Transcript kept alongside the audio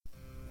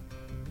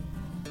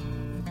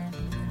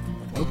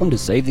Welcome to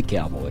Save the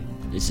Cowboy.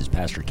 This is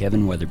Pastor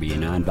Kevin Weatherby,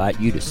 and I invite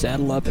you to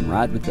saddle up and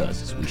ride with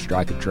us as we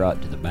strike a trot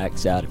to the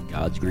backside of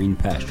God's green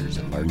pastures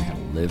and learn how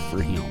to live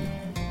for Him.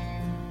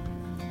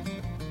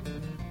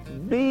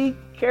 Be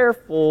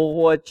careful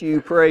what you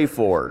pray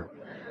for,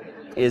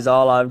 is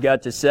all I've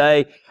got to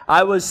say.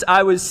 I was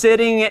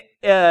sitting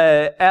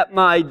at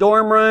my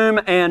dorm room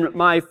and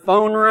my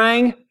phone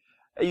rang.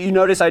 You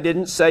notice I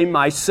didn't say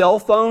my cell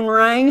phone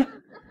rang.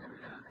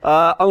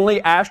 Only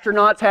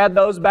astronauts had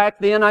those back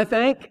then, I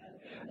think.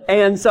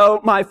 And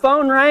so my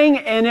phone rang,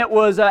 and it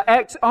was an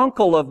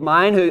ex-uncle of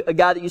mine, a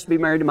guy that used to be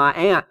married to my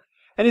aunt.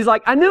 And he's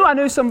like, I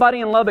knew somebody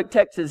in Lubbock,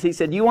 Texas. He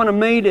said, "You want to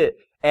meet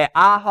at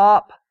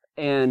IHOP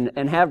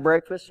and have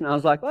breakfast?" And I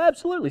was like, "Well,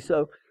 absolutely."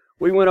 So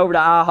we went over to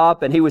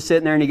IHOP, and he was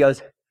sitting there, and he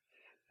goes,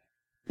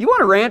 "You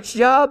want a ranch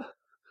job?"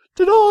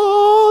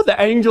 Ta-da!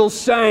 The angels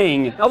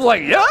sang. I was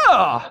like,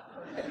 "Yeah!"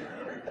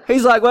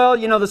 He's like, "Well,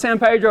 the San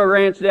Pedro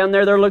Ranch down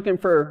there, they're looking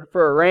for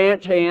a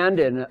ranch hand."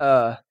 And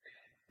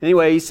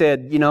anyway, he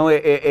said,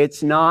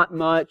 it's not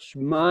much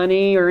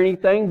money or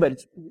anything, but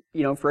it's,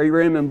 free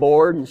room and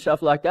board and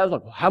stuff like that. I was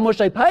like, "Well, how much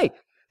they pay?"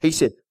 He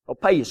said, "I'll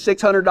pay you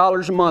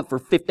 $600 a month for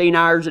 15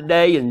 hours a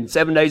day and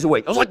 7 days a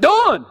week." I was like,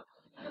 "Done!"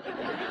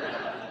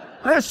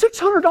 I had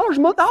 $600 a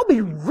month. I'll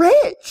be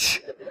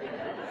rich.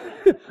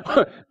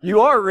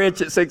 You are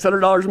rich at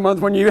 $600 a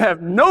month when you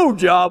have no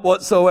job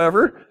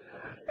whatsoever.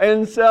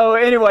 And so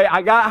anyway,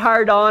 I got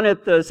hired on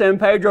at the San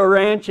Pedro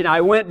Ranch, and I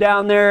went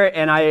down there,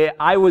 and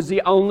I was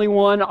the only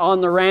one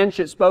on the ranch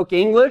that spoke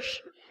English.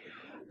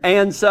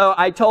 And so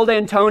I told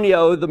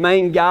Antonio, the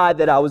main guy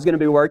that I was going to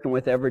be working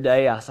with every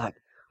day, I was like,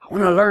 "I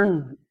want to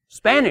learn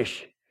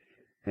Spanish."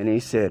 And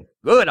he said,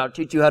 "Good, I'll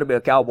teach you how to be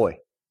a cowboy."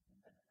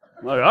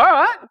 I'm like, "All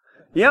right.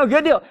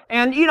 Good deal."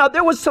 And,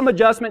 there was some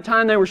adjustment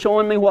time. They were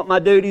showing me what my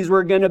duties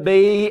were going to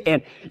be.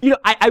 And,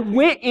 I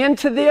went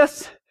into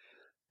this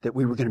that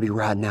we were going to be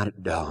riding out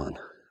at dawn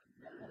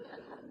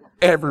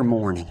every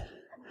morning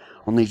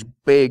on these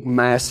big,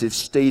 massive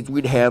steeds.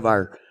 We'd have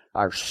our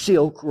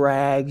silk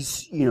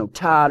rags,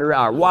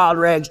 our wild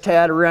rags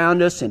tied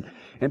around us, and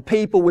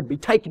people would be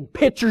taking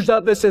pictures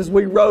of us as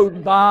we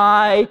rode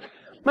by.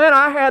 Man,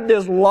 I had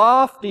this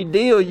lofty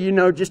deal,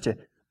 just to,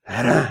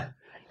 kind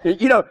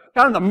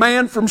of the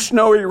man from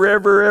Snowy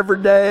River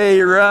every day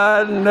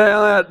riding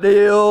down that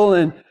deal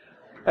and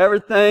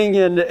everything.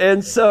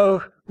 And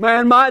so,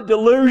 man, my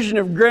delusion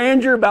of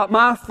grandeur about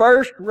my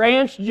first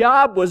ranch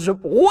job was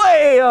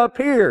way up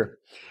here.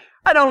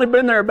 I'd only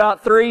been there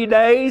about 3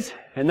 days,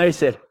 and they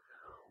said,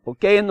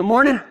 "Okay, in the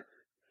morning,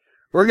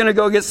 we're going to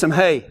go get some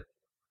hay."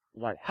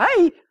 I'm like,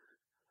 "Hay?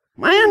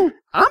 Man,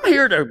 I'm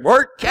here to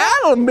work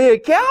cattle and be a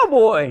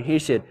cowboy." He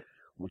said,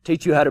 "We'll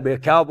teach you how to be a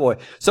cowboy."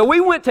 So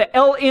we went to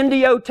El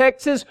Indio,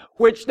 Texas,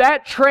 which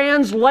that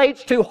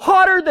translates to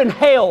hotter than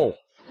hell.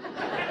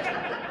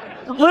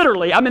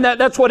 Literally,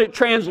 that's what it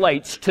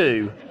translates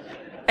to.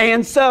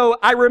 And so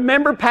I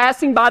remember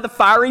passing by the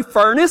fiery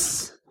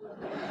furnace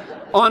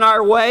on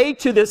our way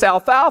to this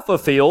alfalfa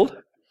field.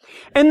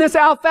 And this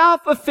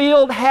alfalfa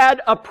field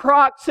had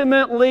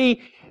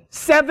approximately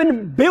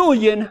 7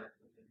 billion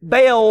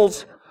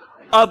bales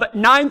of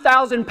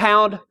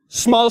 9,000-pound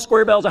small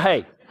square bales of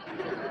hay.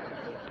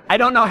 I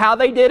don't know how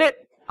they did it.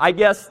 I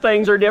guess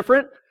things are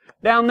different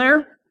down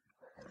there.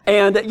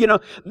 And,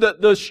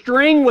 the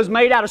string was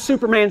made out of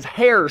Superman's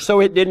hair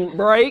so it didn't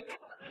break.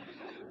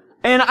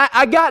 And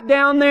I got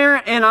down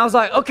there, and I was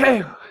like, "Okay,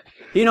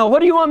 what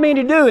do you want me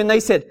to do?" And they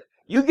said,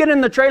 "You get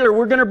in the trailer,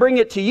 we're going to bring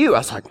it to you." I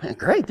was like, "Man,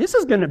 great, this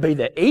is going to be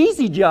the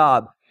easy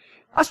job."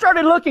 I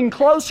started looking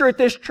closer at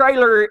this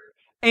trailer,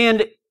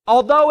 and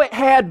although it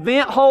had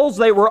vent holes,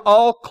 they were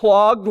all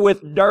clogged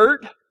with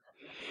dirt.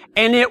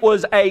 And it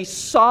was a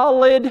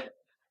solid,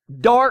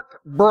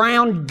 dark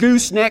brown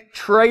gooseneck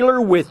trailer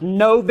with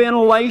no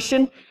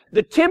ventilation.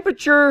 The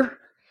temperature,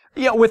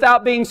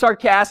 without being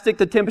sarcastic,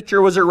 the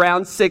temperature was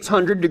around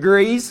 600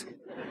 degrees.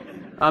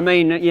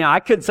 I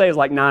could say it was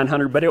like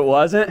 900, but it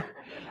wasn't.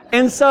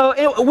 And so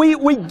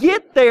we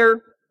get there,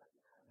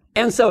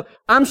 and so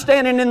I'm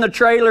standing in the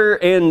trailer,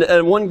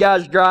 and one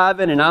guy's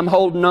driving, and I'm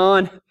holding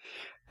on,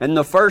 and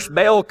the first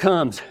bale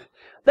comes.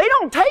 They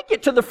don't take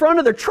it to the front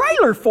of the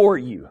trailer for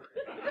you.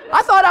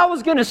 I thought I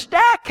was going to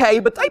stack hay,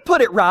 but they put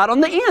it right on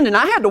the end, and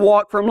I had to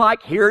walk from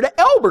here to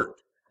Elbert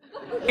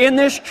in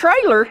this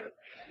trailer.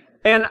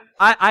 And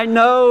I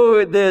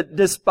know that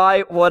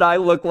despite what I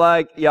look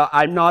like,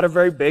 I'm not a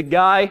very big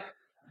guy.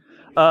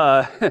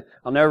 I'll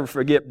never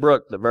forget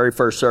Brooke, the very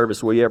first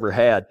service we ever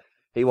had.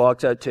 He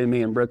walks up to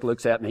me, and Brooke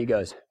looks at me. He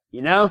goes,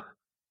 "You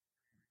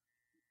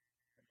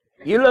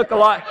look a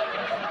lot..."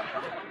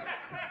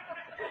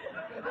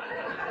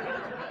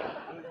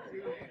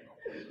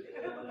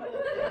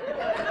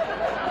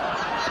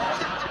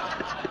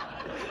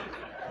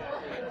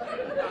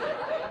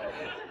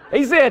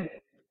 He said,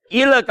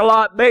 "You look a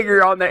lot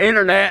bigger on the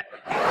internet."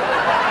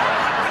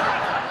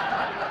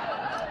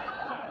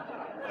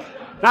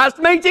 "Nice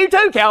to meet you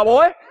too,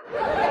 cowboy."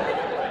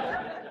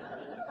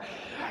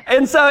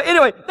 And so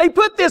anyway, they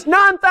put this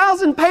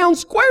 9,000-pound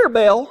square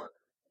bale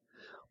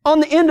on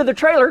the end of the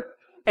trailer,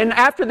 And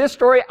after this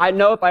story, I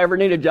know if I ever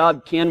need a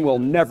job, Ken will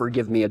never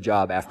give me a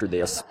job after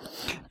this.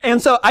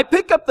 And so I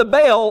pick up the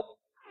bale.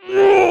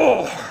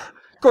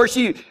 Of course,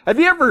 have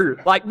you ever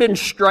been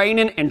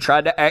straining and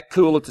tried to act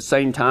cool at the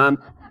same time?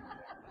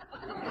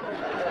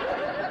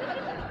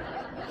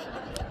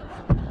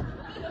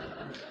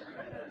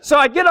 So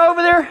I get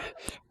over there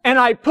and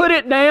I put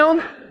it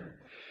down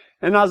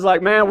and I was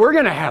like, man, we're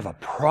going to have a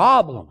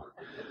problem.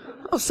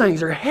 Those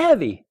things are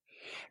heavy.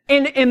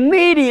 And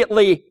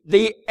immediately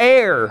the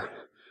air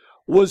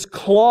was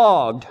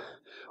clogged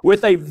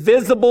with a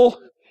visible,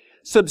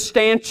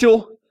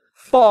 substantial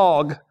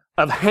fog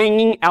of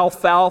hanging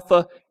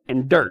alfalfa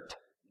and dirt.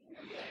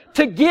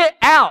 To get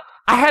out,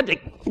 I had to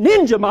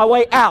ninja my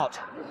way out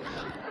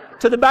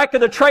to the back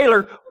of the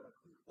trailer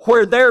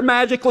where there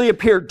magically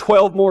appeared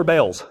 12 more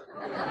bales.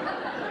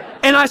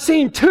 And I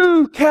seen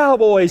 2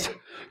 cowboys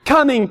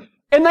coming,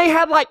 and they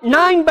had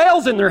 9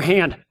 bales in their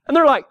hand. And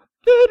they're like,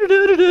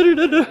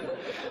 "Do-do-do-do-do-do-do."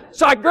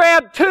 So I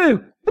grabbed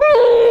 2.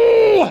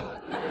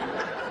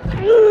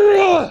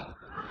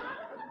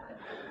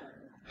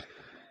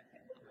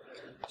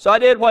 So I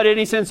did what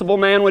any sensible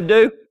man would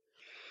do.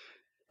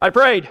 I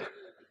prayed,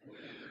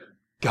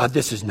 God,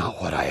 this is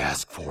not what I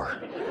asked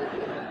for.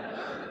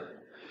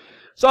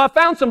 So I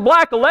found some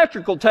black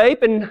electrical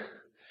tape, and of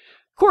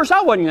course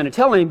I wasn't going to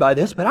tell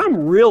anybody this, but I'm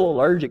real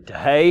allergic to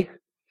hay.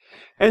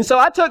 And so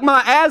I took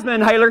my asthma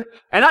inhaler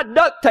and I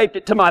duct taped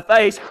it to my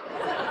face.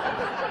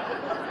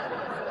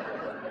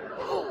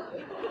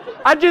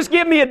 I'd just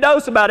give me a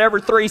dose about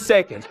every 3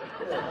 seconds.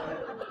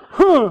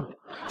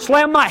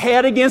 Slam my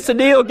head against the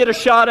deal, get a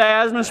shot of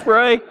asthma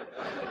spray.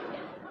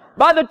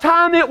 By the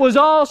time it was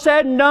all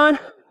said and done,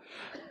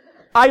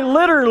 I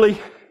literally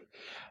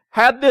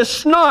had this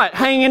snot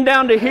hanging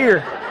down to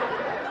here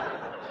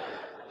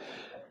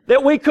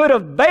that we could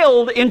have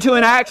baled into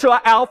an actual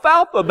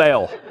alfalfa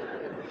bale.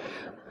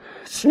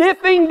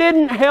 Sniffing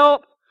didn't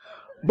help.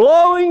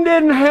 Blowing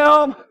didn't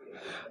help.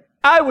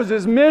 I was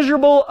as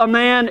miserable a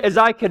man as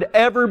I could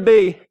ever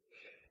be.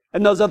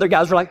 And those other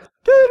guys were like,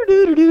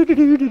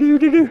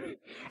 do-do-do-do-do-do-do-do-do.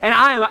 And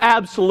I am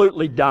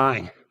absolutely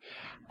dying.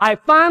 I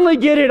finally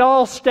get it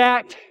all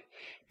stacked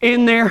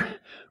in there.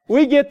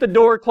 We get the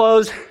door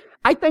closed.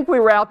 I think we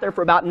were out there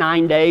for about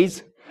 9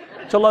 days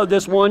to load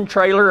this one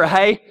trailer of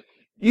hay.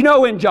 You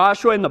know in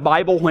Joshua in the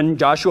Bible, when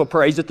Joshua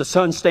prays that the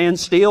sun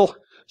stands still,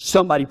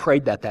 somebody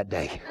prayed that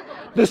day.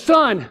 The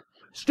sun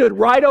stood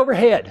right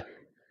overhead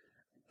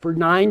for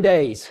 9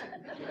 days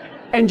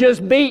and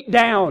just beat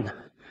down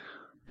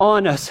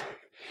on us.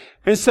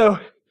 And so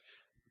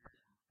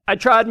I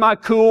tried my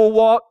cool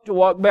walk to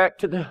walk back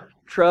to the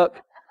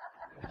truck.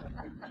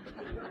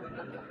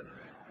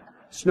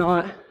 It's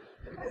not.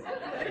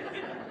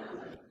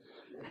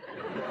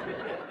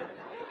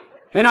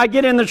 And I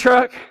get in the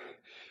truck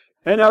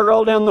and I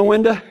roll down the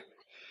window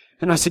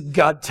and I said,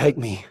 God, take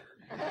me.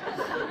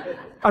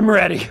 I'm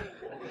ready.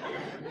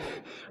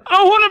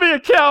 I want to be a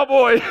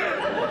cowboy.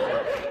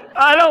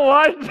 I don't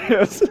like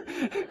this.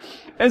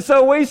 And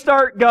so we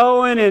start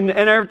going and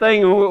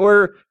everything.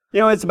 We're,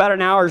 it's about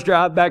an hour's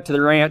drive back to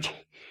the ranch.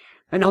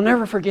 And I'll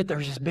never forget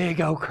there's this big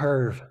old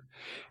curve.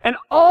 And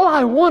all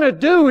I want to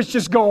do is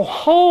just go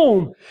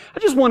home. I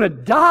just want to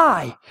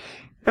die.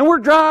 And we're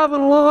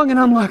driving along and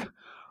I'm like,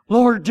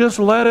 Lord, just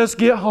let us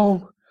get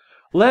home.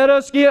 Let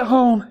us get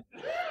home.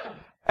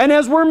 And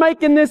as we're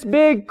making this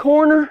big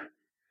corner,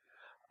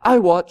 I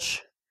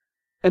watch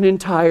an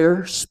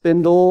entire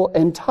spindle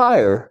and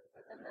tire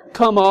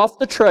come off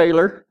the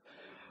trailer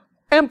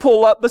and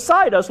pull up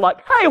beside us like,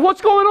 hey,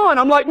 what's going on?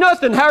 I'm like,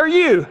 nothing, how are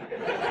you?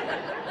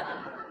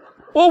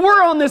 Well,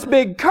 we're on this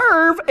big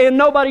curve and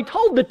nobody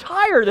told the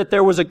tire that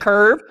there was a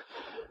curve.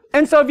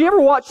 And so have you ever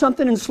watched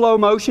something in slow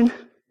motion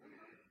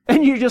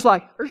and you're just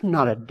like, there's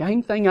not a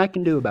dang thing I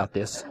can do about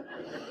this.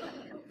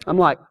 I'm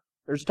like,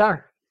 there's a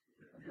tire.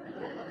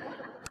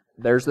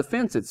 There's the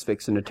fence it's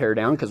fixing to tear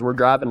down because we're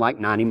driving like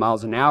 90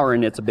 miles an hour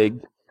and it's a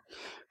big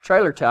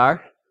trailer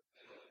tire.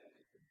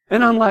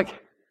 And I'm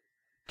like,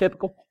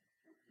 typical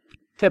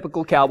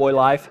cowboy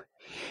life.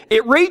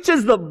 It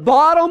reaches the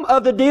bottom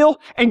of the deal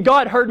and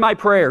God heard my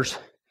prayers.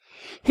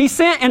 He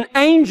sent an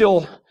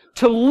angel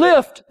to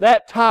lift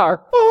that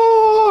tire.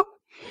 Oh!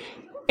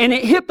 And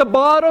it hit the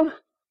bottom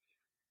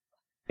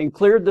and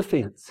cleared the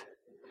fence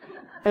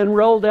and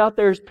rolled out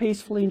there as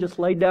peacefully and just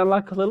laid down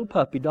like a little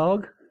puppy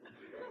dog.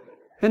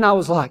 And I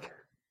was like,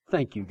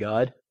 thank you,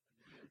 God.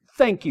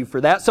 Thank you for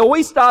that. So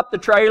we stopped the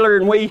trailer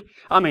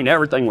and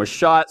everything was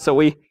shot. So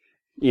we,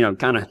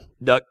 kind of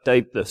duct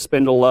taped the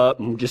spindle up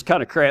and just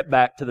kind of crept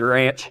back to the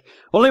ranch.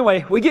 Well,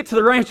 anyway, we get to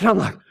the ranch and I'm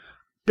like,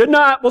 good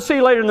night. We'll see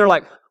you later. And they're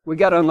like, we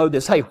got to unload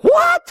this hay.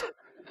 What?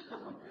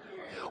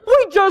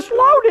 We just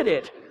loaded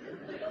it.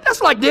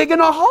 That's like digging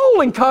a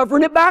hole and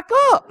covering it back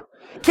up.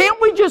 Can't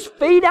we just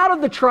feed out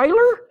of the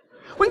trailer?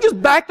 We can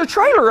just back the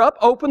trailer up,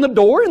 open the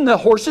door, and the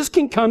horses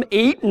can come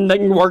eat and they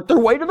can work their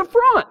way to the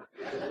front.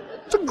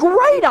 It's a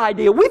great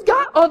idea. We've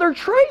got other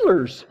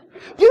trailers.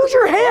 Use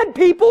your head,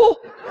 people.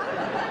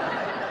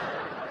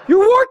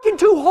 You're working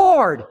too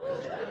hard.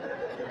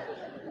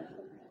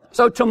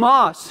 So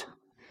Tomas,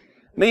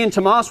 Me and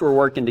Tomas were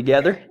working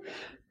together.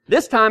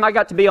 This time I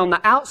got to be on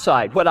the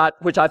outside,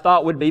 which I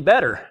thought would be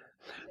better.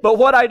 But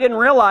what I didn't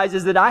realize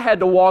is that I had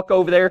to walk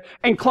over there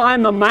and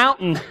climb the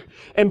mountain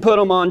and put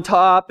them on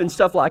top and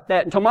stuff like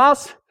that. And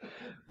Tomas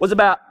was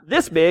about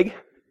this big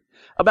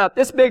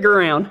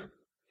around,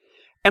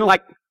 and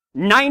like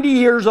 90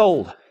 years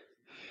old.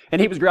 And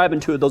he was grabbing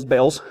two of those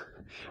bells.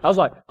 I was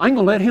like, I ain't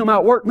gonna let him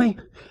outwork me.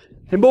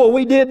 And boy,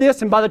 we did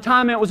this, and by the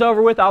time it was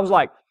over with, I was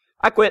like,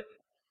 I quit.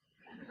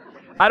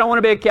 I don't want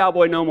to be a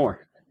cowboy no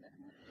more.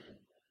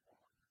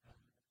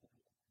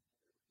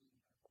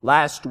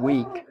 Last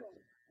week,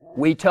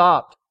 we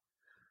talked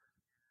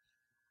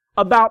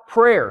about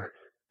prayer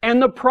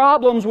and the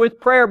problems with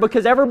prayer,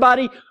 because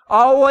everybody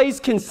always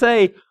can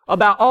say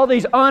about all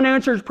these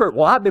unanswered prayers,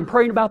 well, I've been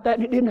praying about that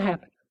and it didn't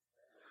happen.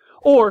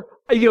 Or,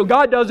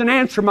 God doesn't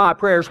answer my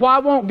prayers. Why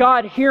won't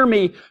God hear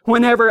me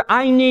whenever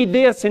I need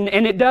this and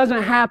it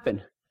doesn't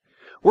happen?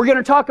 We're going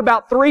to talk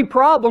about 3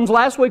 problems.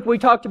 Last week we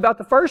talked about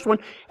the first one,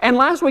 and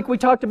last week we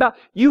talked about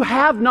you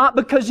have not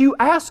because you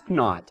ask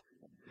not.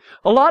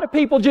 A lot of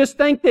people just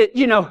think that,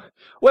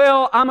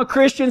 well, I'm a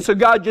Christian, so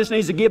God just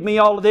needs to give me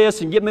all of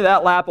this and give me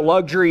that lap of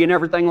luxury and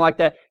everything like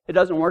that. It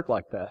doesn't work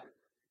like that.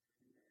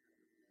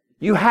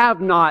 You have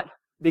not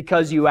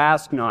because you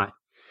ask not.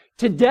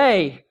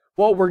 Today,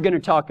 what we're going to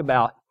talk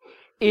about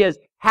is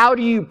how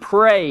do you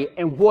pray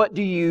and what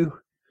do you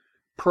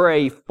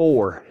pray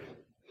for?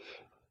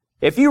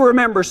 If you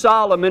remember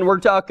Solomon, we're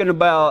talking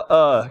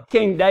about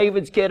King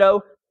David's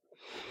kiddo.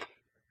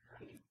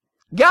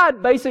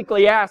 God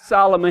basically asked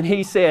Solomon,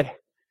 he said,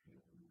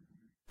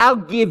 I'll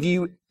give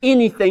you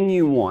anything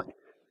you want.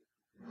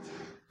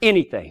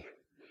 Anything.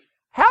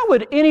 How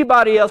would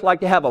anybody else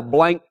like to have a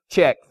blank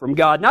check from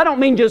God? And I don't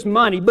mean just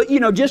money, but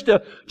just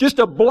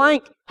a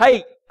blank,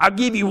 hey, I'll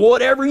give you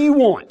whatever you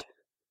want.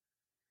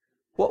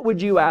 What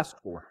would you ask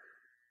for?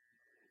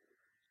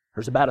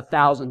 There's about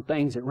 1,000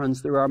 things that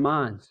runs through our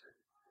minds.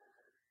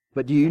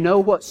 But do you know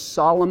what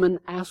Solomon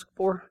asked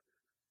for?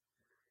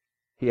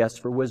 He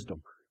asked for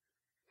wisdom.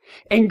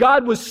 And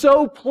God was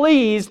so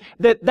pleased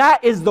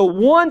that is the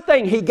one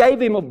thing. He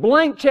gave him a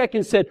blank check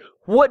and said,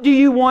 what do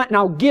you want? And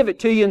I'll give it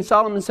to you. And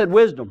Solomon said,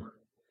 wisdom.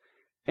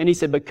 And he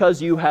said,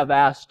 because you have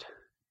asked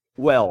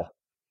well,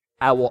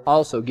 I will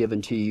also give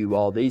unto you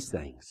all these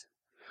things.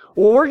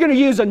 Well, we're going to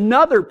use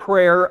another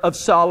prayer of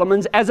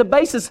Solomon's as a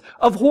basis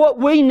of what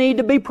we need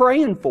to be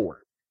praying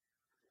for.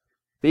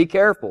 Be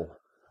careful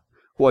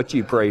what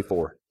you pray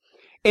for.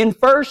 In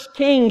 1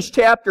 Kings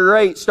chapter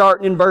 8,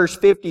 starting in verse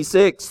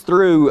 56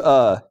 through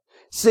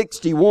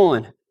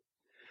 61,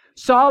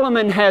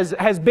 Solomon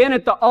has been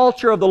at the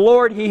altar of the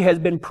Lord. He has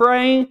been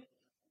praying,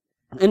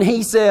 and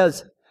he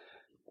says,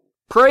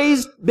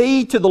 Praise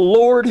be to the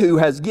Lord who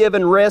has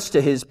given rest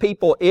to His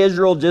people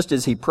Israel just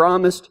as He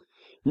promised.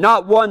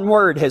 Not one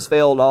word has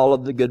failed all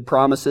of the good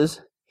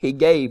promises He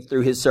gave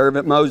through His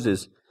servant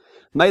Moses.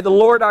 May the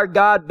Lord our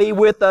God be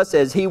with us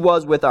as He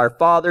was with our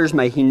fathers.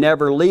 May He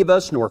never leave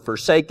us nor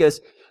forsake us.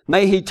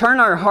 May He turn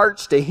our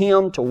hearts to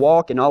Him to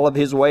walk in all of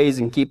His ways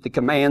and keep the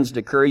commands,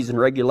 decrees, and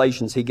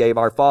regulations He gave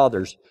our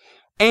fathers.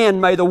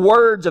 And may the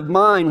words of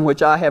mine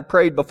which I have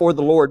prayed before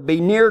the Lord be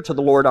near to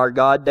the Lord our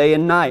God day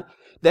and night,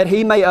 that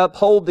He may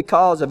uphold the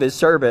cause of His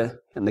servant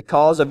and the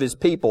cause of His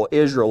people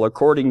Israel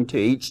according to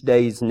each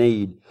day's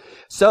need,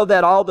 so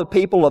that all the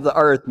people of the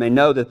earth may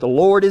know that the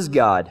Lord is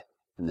God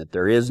and that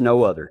there is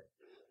no other.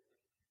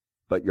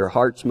 But your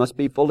hearts must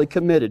be fully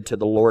committed to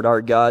the Lord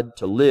our God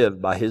to live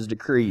by His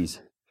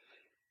decrees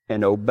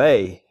and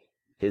obey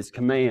His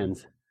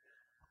commands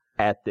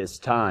at this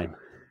time.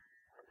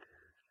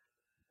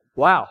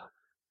 Wow.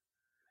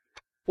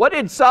 What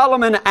did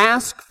Solomon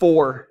ask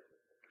for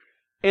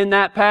in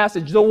that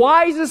passage? The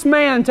wisest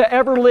man to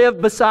ever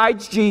live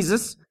besides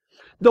Jesus,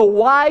 the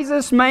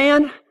wisest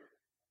man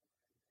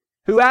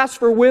who asked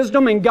for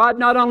wisdom, and God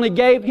not only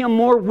gave him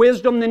more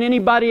wisdom than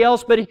anybody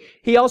else, but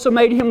He also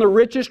made him the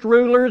richest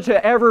ruler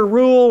to ever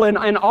rule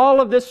and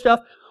all of this stuff.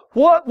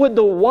 What would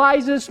the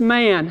wisest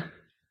man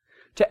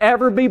to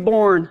ever be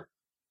born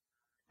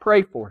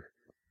pray for?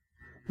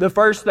 The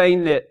first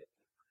thing that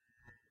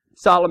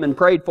Solomon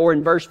prayed for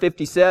in verse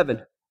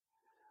 57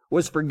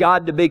 was for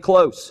God to be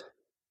close.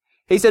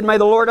 He said, may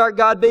the Lord our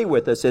God be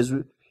with us as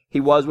He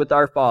was with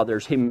our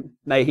fathers.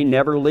 May He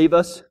never leave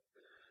us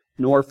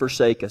nor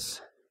forsake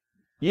us.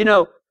 You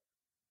know,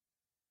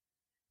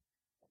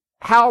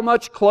 how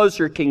much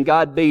closer can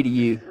God be to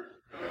you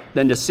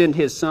than to send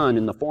His Son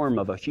in the form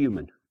of a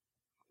human?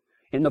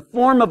 In the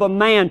form of a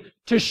man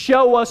to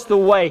show us the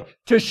way,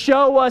 to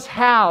show us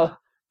how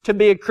to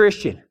be a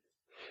Christian.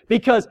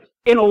 Because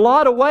in a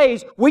lot of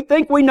ways, we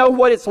think we know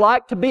what it's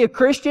like to be a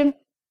Christian,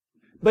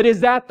 but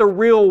is that the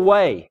real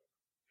way?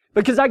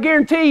 Because I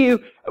guarantee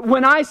you,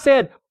 when I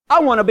said, I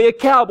want to be a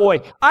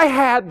cowboy, I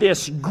had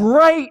this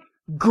great,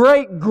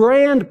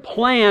 grand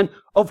plan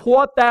of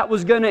what that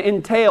was going to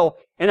entail.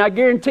 And I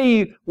guarantee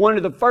you, one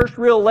of the first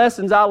real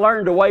lessons I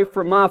learned away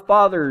from my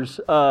father's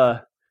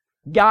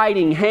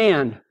guiding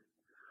hand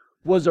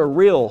was a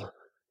real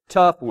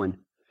tough one.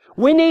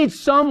 We need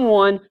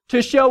someone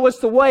to show us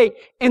the way.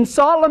 And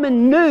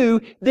Solomon knew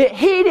that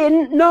he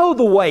didn't know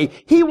the way.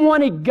 He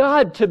wanted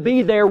God to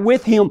be there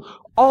with him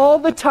all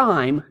the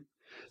time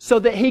so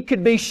that he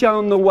could be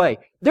shown the way.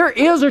 There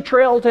is a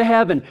trail to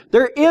heaven.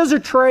 There is a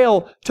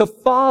trail to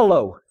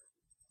follow.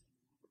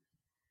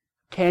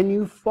 Can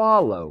you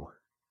follow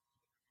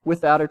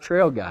without a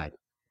trail guide?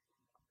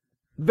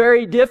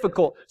 Very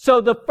difficult. So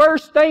the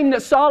first thing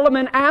that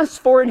Solomon asked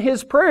for in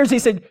his prayers, he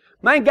said,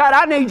 man, God,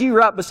 I need you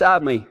right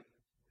beside me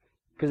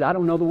because I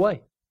don't know the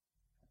way.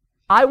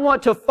 I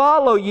want to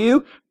follow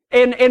you.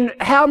 And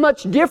how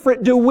much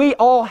different do we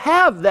all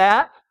have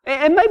that?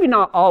 And maybe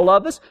not all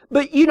of us,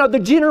 but the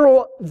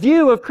general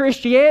view of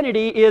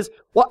Christianity is,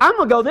 well, I'm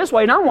going to go this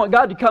way and I want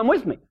God to come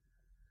with me.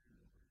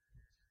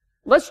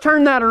 Let's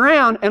turn that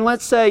around and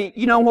let's say,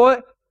 you know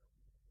what?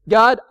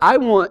 God, I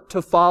want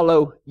to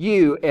follow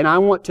you and I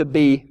want to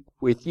be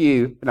with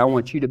you and I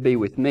want you to be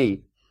with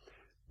me.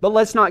 But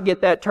let's not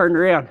get that turned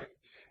around.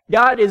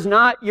 God is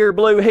not your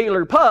blue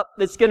heeler pup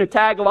that's going to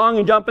tag along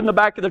and jump in the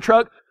back of the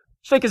truck,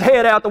 stick his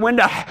head out the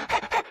window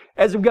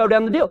as we go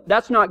down the deal.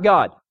 That's not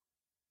God.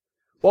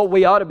 What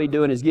we ought to be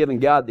doing is giving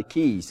God the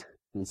keys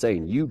and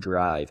saying, you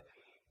drive.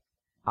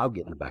 I'll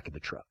get in the back of the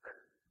truck.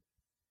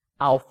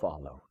 I'll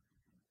follow.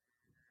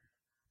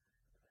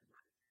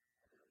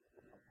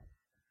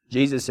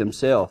 Jesus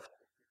himself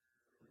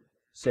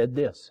said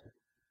this.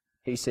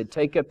 He said,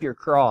 take up your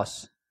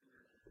cross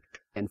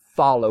and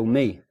follow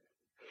me.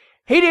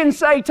 He didn't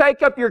say,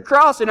 take up your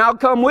cross and I'll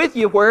come with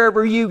you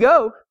wherever you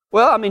go.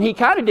 Well, he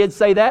kind of did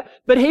say that,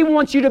 but He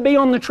wants you to be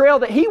on the trail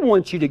that He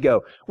wants you to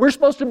go. We're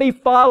supposed to be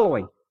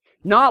following,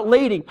 not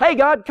leading. Hey,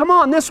 God, come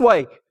on this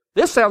way.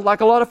 This sounds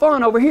like a lot of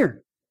fun over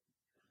here.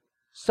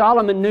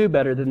 Solomon knew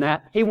better than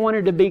that. He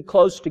wanted to be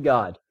close to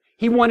God.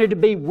 He wanted to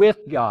be with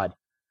God.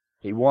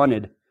 He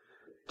wanted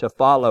to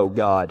follow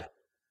God.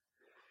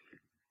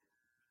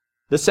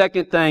 The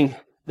second thing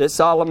that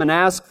Solomon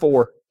asked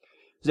for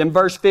is in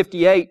verse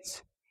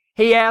 58.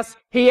 He asked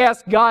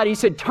God, he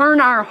said, turn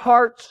our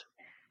hearts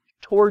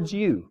towards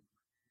you.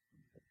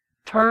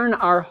 Turn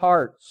our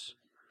hearts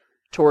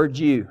towards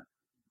you.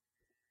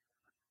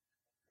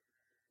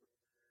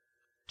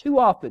 Too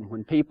often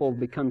when people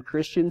become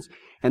Christians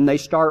and they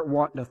start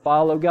wanting to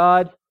follow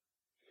God,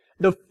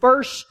 the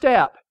first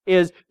step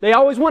is they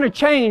always want to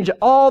change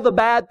all the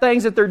bad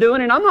things that they're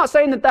doing. And I'm not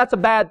saying that that's a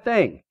bad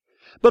thing.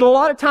 But a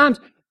lot of times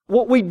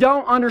what we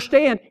don't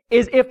understand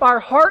is if our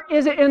heart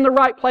isn't in the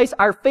right place,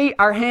 our feet,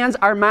 our hands,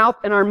 our mouth,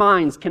 and our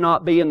minds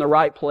cannot be in the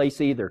right place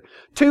either.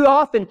 Too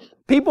often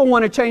people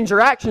want to change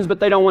their actions, but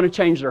they don't want to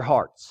change their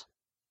hearts.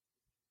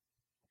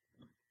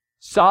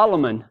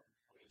 Solomon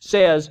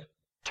says,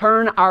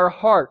 turn our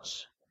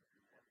hearts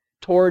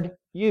toward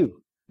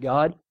you,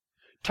 God.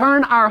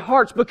 Turn our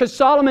hearts, because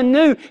Solomon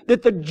knew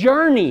that the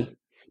journey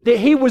that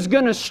he was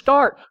going to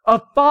start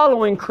of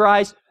following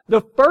Christ,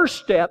 the first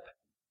step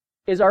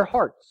is our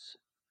hearts.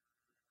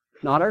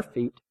 Not our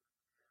feet,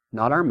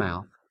 not our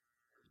mouth,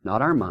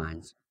 not our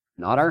minds,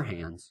 not our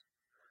hands,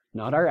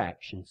 not our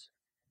actions.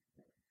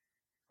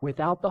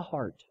 Without the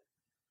heart,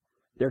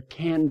 there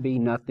can be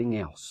nothing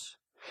else.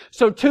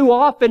 So too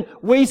often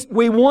we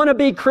want to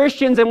be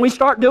Christians and we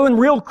start doing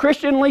real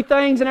Christianly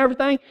things and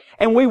everything,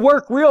 and we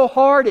work real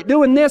hard at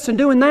doing this and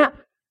doing that.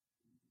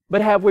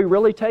 But have we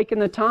really taken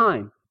the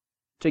time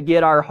to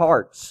get our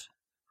hearts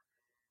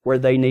where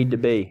they need to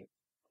be?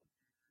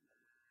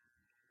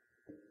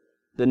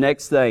 The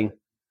next thing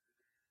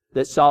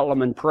that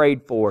Solomon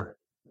prayed for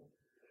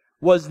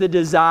was the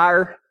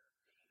desire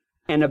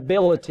and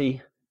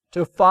ability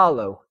to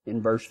follow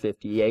in verse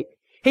 58.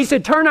 He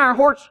said, turn our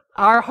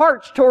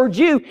hearts towards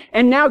you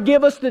and now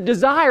give us the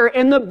desire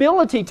and the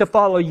ability to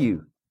follow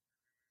you.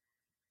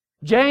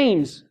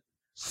 James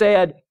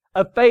said,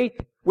 a faith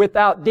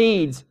without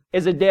deeds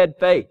is a dead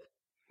faith.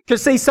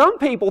 Because see, some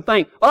people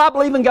think, well, I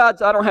believe in God,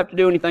 so I don't have to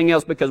do anything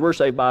else because we're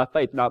saved by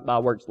faith, not by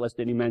works, lest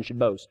any man should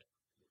boast.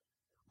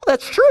 Well,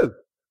 that's true.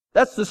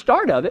 That's the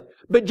start of it.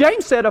 But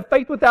James said a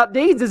faith without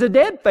deeds is a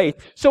dead faith.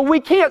 So we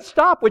can't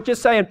stop with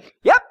just saying,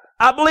 yep,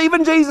 I believe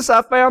in Jesus.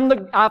 I found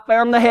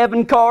the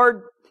heaven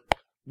card.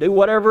 Do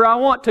whatever I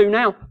want to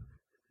now.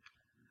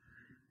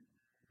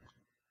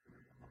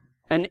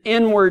 An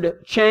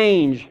inward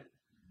change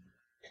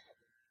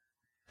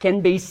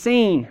can be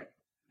seen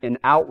in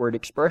outward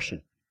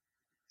expression.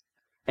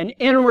 An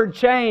inward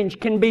change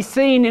can be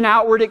seen in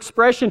outward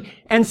expression.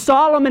 And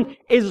Solomon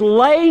is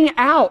laying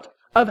out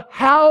of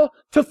how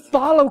to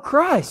follow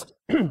Christ.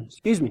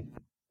 Excuse me.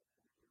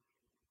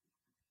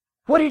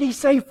 What did he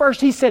say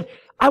first? He said,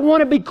 I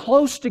want to be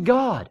close to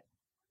God.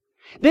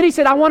 Then he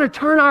said, I want to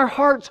turn our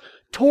hearts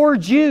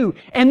towards you.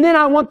 And then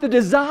I want the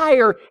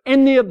desire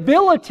and the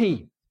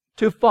ability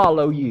to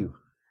follow you.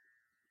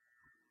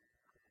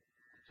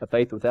 A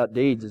faith without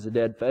deeds is a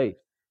dead faith.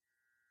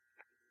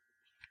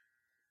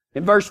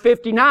 In verse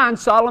 59,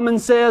 Solomon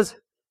says,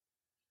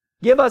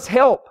 give us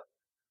help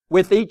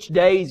with each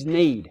day's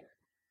need.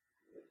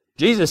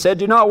 Jesus said,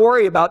 do not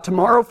worry about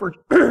tomorrow, for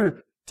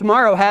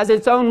tomorrow has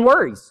its own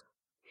worries.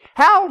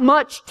 How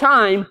much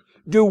time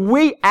do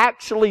we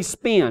actually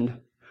spend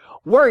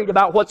worried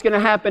about what's going to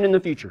happen in the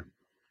future,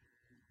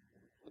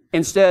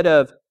 instead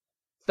of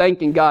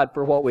thanking God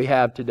for what we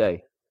have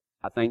today.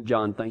 I think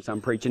John thinks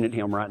I'm preaching at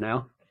him right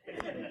now,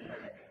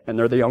 and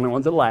they're the only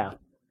ones that laugh.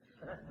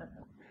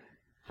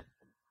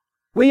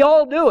 We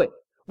all do it.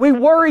 We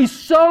worry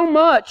so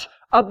much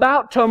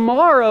about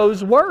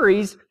tomorrow's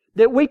worries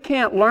that we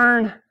can't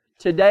learn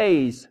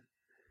today's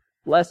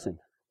lesson.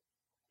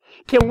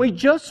 Can we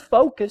just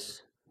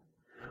focus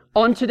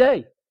on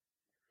today?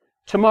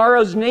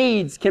 Tomorrow's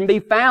needs can be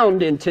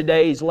found in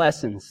today's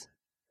lessons.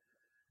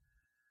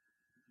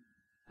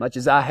 Much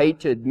as I hate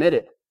to admit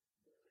it,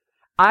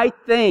 I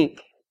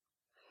think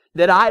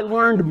that I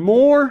learned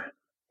more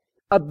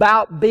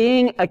about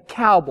being a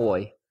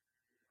cowboy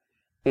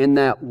in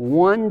that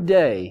one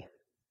day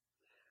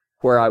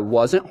where I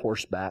wasn't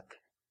horseback,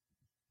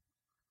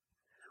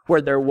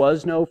 where there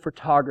was no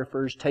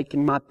photographers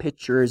taking my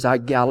picture as I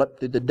galloped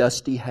through the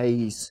dusty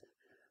haze,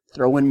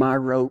 throwing my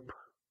rope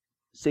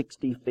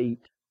 60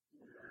 feet,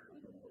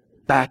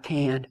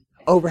 backhand,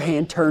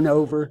 overhand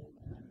turnover.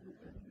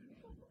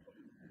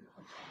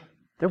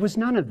 There was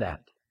none of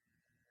that.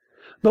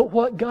 But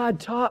what God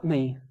taught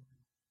me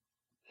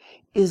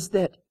is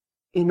that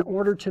in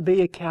order to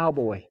be a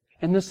cowboy,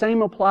 and the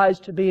same applies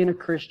to being a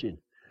Christian,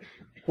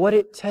 what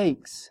it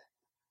takes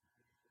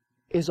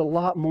is a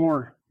lot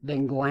more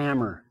than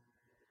glamour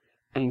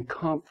and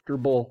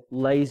comfortable,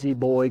 lazy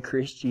boy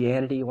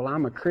Christianity. Well,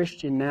 I'm a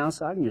Christian now,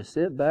 so I can just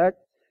sit back,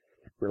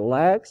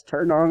 relax,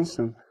 turn on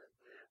some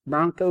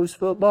Broncos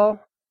football.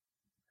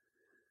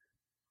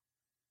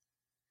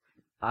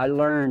 I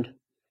learned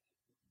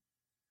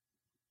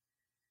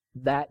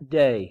that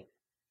day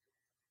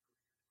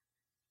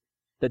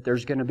that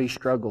there's going to be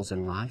struggles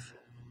in life.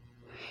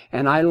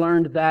 And I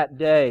learned that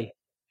day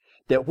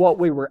that what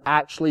we were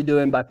actually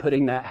doing by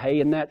putting that hay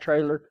in that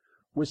trailer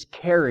was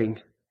caring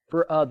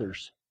for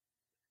others.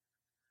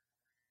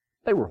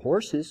 They were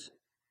horses,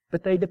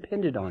 but they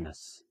depended on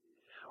us.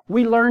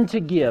 We learned to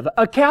give.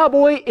 A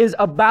cowboy is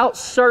about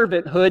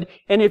servanthood,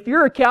 and if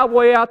you're a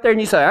cowboy out there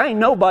and you say, I ain't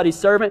nobody's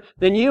servant,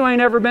 then you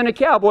ain't ever been a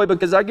cowboy,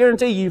 because I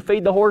guarantee you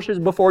feed the horses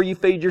before you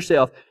feed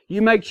yourself.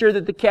 You make sure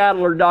that the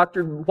cattle are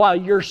doctored while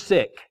you're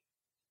sick.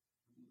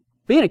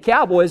 Being a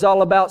cowboy is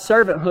all about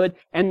servanthood,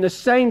 and the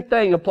same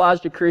thing applies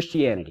to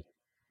Christianity.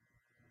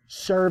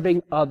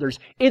 Serving others.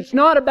 It's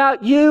not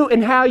about you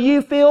and how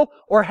you feel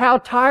or how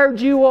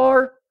tired you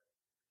are.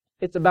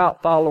 It's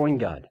about following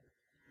God.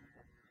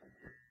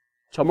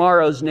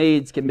 Tomorrow's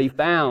needs can be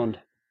found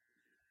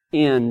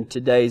in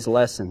today's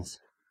lessons.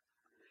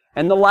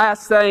 And the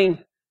last thing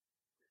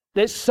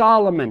that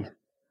Solomon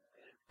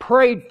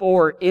prayed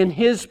for in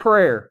his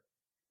prayer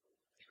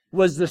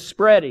was the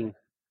spreading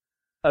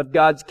of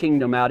God's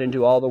kingdom out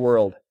into all the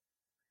world.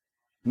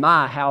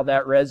 My, how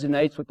that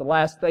resonates with the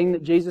last thing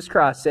that Jesus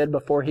Christ said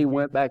before He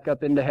went back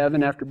up into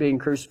heaven after being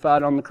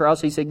crucified on the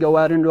cross. He said, go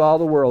out into all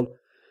the world,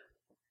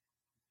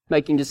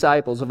 making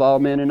disciples of all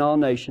men and all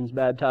nations,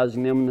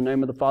 baptizing them in the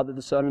name of the Father,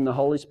 the Son, and the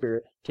Holy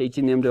Spirit,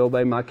 teaching them to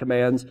obey my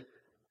commands,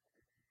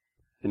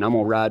 and I'm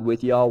going to ride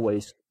with you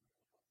always.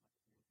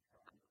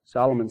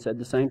 Solomon said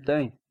the same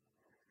thing.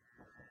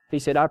 He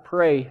said, I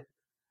pray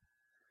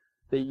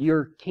that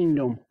your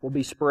kingdom will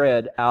be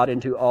spread out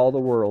into all the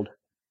world.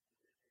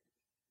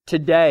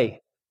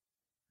 Today,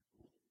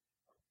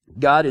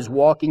 God is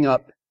walking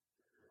up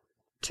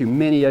to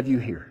many of you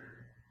here,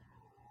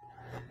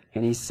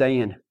 and He's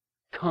saying,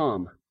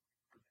 come,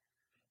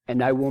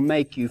 and I will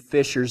make you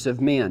fishers of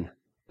men.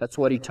 That's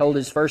what He told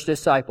His first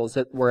disciples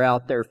that were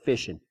out there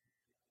fishing.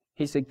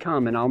 He said,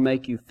 come, and I'll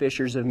make you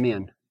fishers of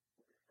men.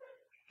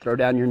 Throw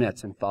down your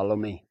nets and follow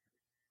me.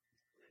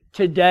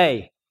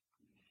 Today,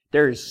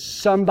 there is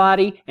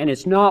somebody, and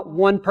it's not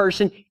one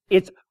person,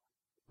 it's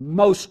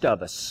most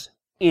of us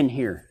in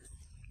here.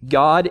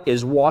 God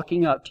is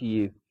walking up to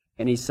you,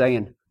 and He's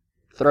saying,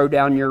 throw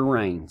down your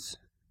reins.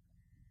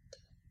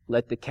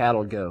 Let the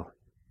cattle go,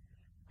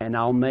 and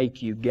I'll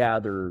make you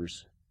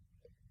gatherers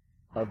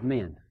of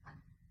men.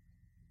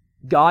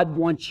 God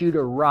wants you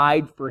to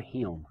ride for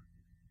Him,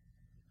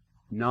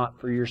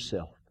 not for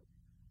yourself.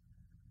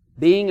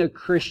 Being a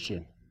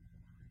Christian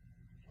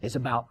is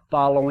about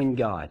following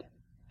God.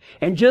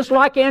 And just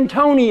like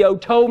Antonio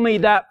told me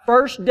that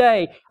first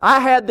day, I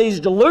had these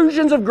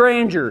delusions of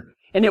grandeur,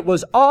 and it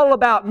was all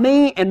about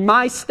me and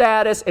my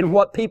status and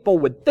what people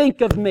would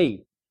think of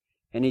me.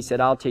 And he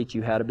said, I'll teach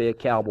you how to be a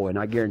cowboy. And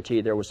I guarantee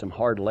you there were some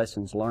hard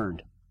lessons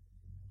learned.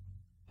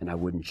 And I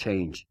wouldn't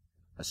change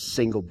a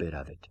single bit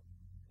of it.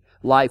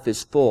 Life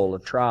is full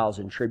of trials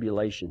and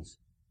tribulations.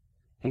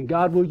 And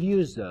God will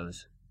use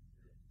those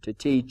to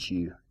teach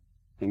you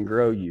and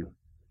grow you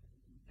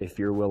if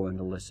you're willing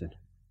to listen.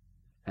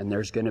 And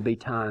there's going to be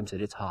times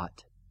that it's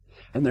hot.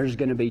 And there's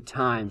going to be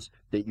times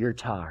that you're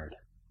tired.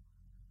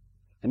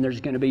 And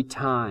there's going to be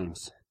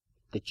times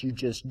that you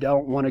just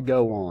don't want to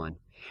go on.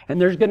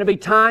 And there's going to be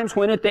times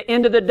when at the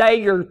end of the day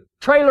your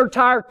trailer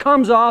tire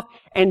comes off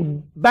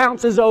and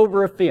bounces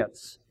over a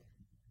fence.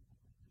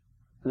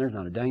 And there's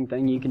not a dang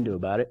thing you can do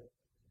about it.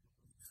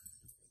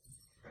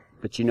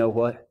 But you know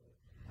what?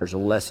 There's a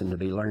lesson to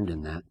be learned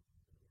in that.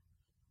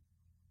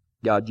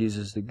 God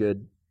uses the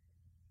good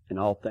in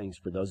all things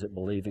for those that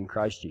believe in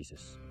Christ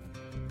Jesus.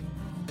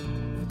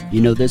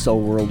 You know, this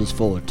old world is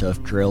full of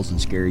tough trails and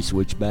scary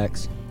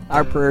switchbacks.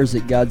 Our prayer is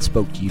that God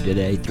spoke to you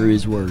today through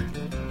His Word.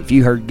 If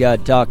you heard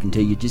God talking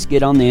to you, just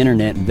get on the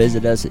internet and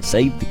visit us at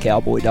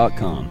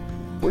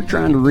SaveTheCowboy.com. We're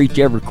trying to reach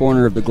every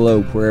corner of the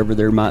globe wherever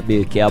there might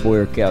be a cowboy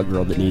or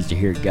cowgirl that needs to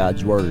hear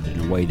God's Word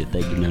in a way that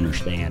they can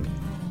understand.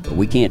 But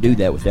we can't do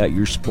that without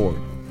your support.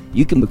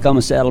 You can become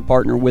a saddle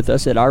partner with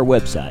us at our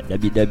website,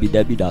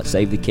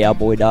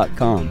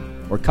 www.SaveTheCowboy.com.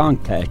 or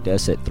contact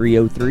us at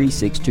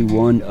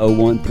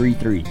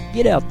 303-621-0133.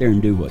 Get out there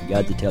and do what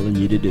God's telling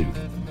you to do.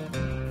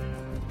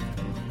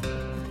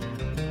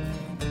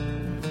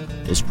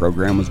 This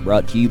program was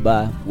brought to you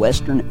by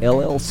Western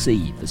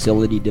LLC,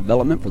 facility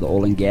development for the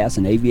oil and gas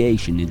and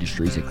aviation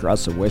industries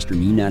across the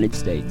western United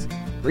States.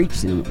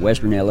 Reach them at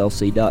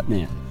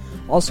westernllc.net.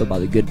 Also by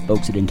the good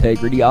folks at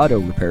Integrity Auto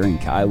Repair in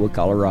Kiowa,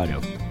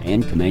 Colorado,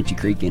 and Comanche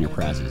Creek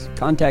Enterprises.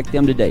 Contact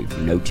them today for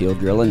no-till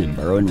drilling and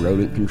burrowing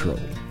rodent control.